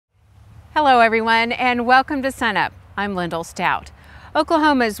Hello everyone and welcome to SUNUP. I'm Lyndall Stout.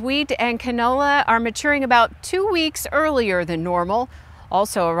 Oklahoma's wheat and canola are maturing about 2 weeks earlier than normal.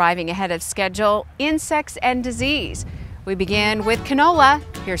 Also arriving ahead of schedule, insects and disease. We begin with canola.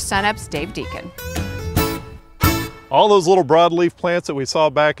 Here's SUNUP's Dave Deacon. All those little broadleaf plants that we saw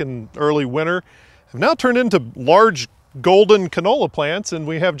back in early winter have now turned into large golden canola plants, and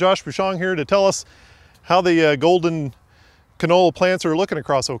we have Josh Bushong here to tell us how the golden canola plants are looking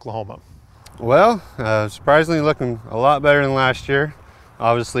across Oklahoma. Well, surprisingly looking a lot better than last year.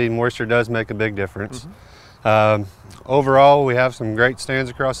 Obviously, moisture does make a big difference. Overall, we have some great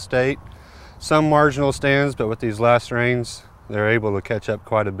stands across the state. Some marginal stands, but with these last rains, they're able to catch up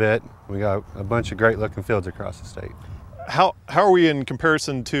quite a bit. We got a bunch of great looking fields across the state. How are we in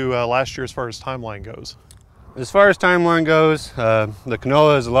comparison to last year as far as timeline goes? As far as timeline goes, the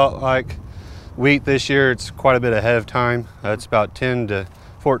canola is a lot like wheat this year. It's quite a bit ahead of time. It's about 10 to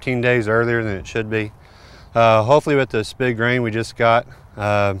 14 days earlier than it should be. Hopefully with this big rain we just got,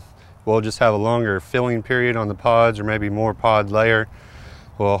 we'll just have a longer filling period on the pods, or maybe more pod layer.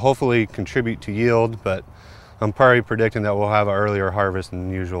 Will hopefully contribute to yield, but I'm probably predicting that we'll have an earlier harvest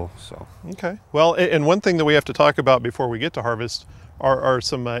than usual. So. Okay. Well, and one thing that we have to talk about before we get to harvest are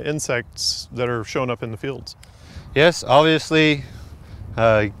some insects that are showing up in the fields. Yes, obviously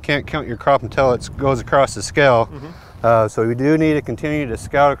you can't count your crop until it goes across the scale. So we do need to continue to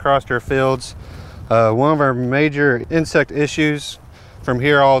scout across our fields. One of our major insect issues from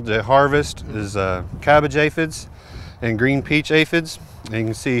here all to harvest is cabbage aphids and green peach aphids. And you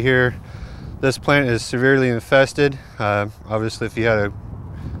can see here, this plant is severely infested. Obviously, if you had a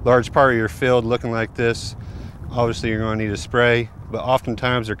large part of your field looking like this, obviously you're going to need a spray, but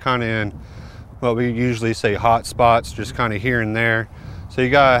oftentimes they're kind of in what we usually say hot spots, just kind of here and there. So you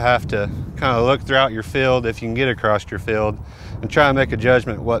gotta have to kind of look throughout your field if you can get across your field and try to make a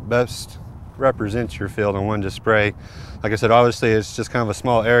judgment what best represents your field and when to spray. Like I said, obviously it's just kind of a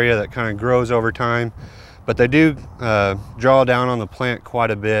small area that kind of grows over time, but they do draw down on the plant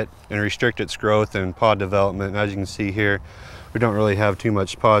quite a bit and restrict its growth and pod development. As you can see here, we don't really have too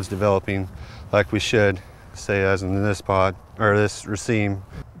much pods developing like we should, say as in this pod or this raceme.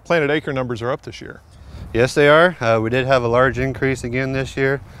 Planted acre numbers are up this year. Yes, they are. We did have a large increase again this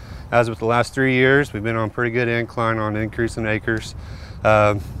year. As with the last 3 years, we've been on pretty good incline on increase in acres.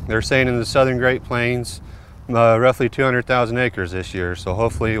 They're saying in the southern Great Plains, roughly 200,000 acres this year. So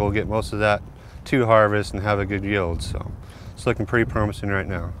hopefully we'll get most of that to harvest and have a good yield. So it's looking pretty promising right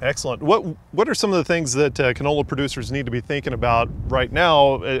now. Excellent. What are some of the things that canola producers need to be thinking about right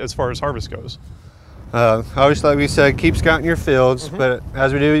now as far as harvest goes? Obviously, like we said, keep scouting your fields, but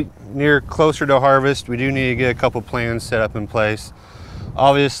as we do near closer to harvest, we do need to get a couple plans set up in place.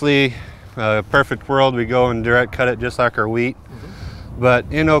 Obviously, perfect world, we go and direct cut it just like our wheat. But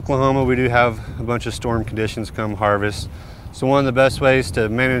in Oklahoma, we do have a bunch of storm conditions come harvest. So one of the best ways to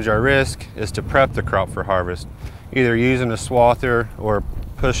manage our risk is to prep the crop for harvest, either using a swather or a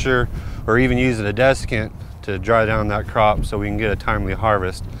pusher, or even using a desiccant to dry down that crop so we can get a timely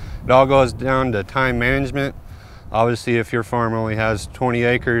harvest. It all goes down to time management. Obviously, if your farm only has 20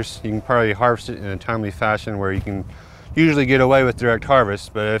 acres, you can probably harvest it in a timely fashion where you can usually get away with direct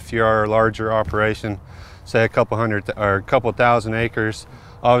harvest. But if you are a larger operation, say a couple hundred or a couple thousand acres,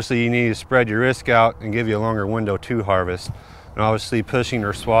 obviously you need to spread your risk out and give you a longer window to harvest. And obviously pushing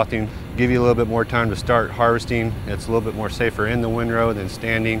or swathing give you a little bit more time to start harvesting. It's a little bit more safer in the windrow than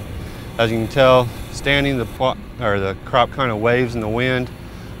standing. As you can tell, standing, the crop kind of waves in the wind.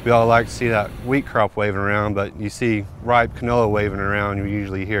 We all like to see that wheat crop waving around, but you see ripe canola waving around, you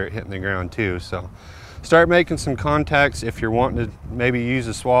usually hear it hitting the ground too. So start making some contacts if you're wanting to maybe use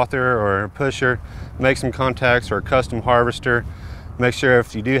a swather or a pusher. Make some contacts or a custom harvester. Make sure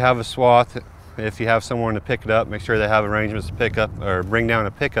if you do have a swath, if you have someone to pick it up, make sure they have arrangements to pick up or bring down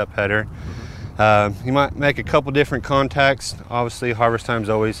a pickup header. You might make a couple different contacts. Obviously, harvest time is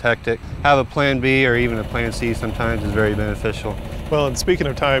always hectic. Have a plan B or even a plan C sometimes is very beneficial. Well, and speaking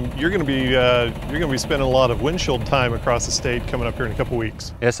of time, you're going to be spending a lot of windshield time across the state coming up here in a couple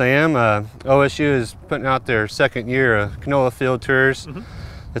weeks. Yes, I am. OSU is putting out their second year of canola field tours.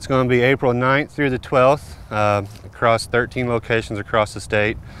 It's going to be April 9th through the 12th across 13 locations across the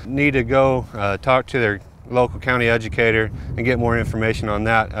state. Need to go talk to their local county educator and get more information on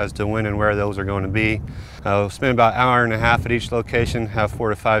that as to when and where those are going to be. We'll spend about an hour and a half at each location, have 4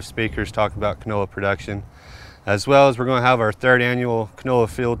 to 5 speakers talk about canola production. As well as we're going to have our 3rd annual canola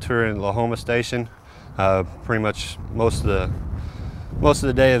field tour in Lahoma Station. Pretty much most of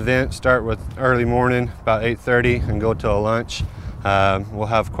the day event start with early morning, about 8:30, and go till lunch. We'll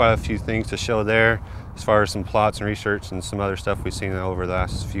have quite a few things to show there. as far as some plots and research and some other stuff we've seen over the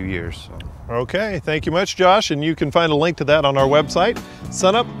last few years. So. Okay, thank you much, Josh, and you can find a link to that on our website,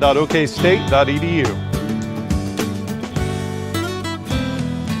 sunup.okstate.edu.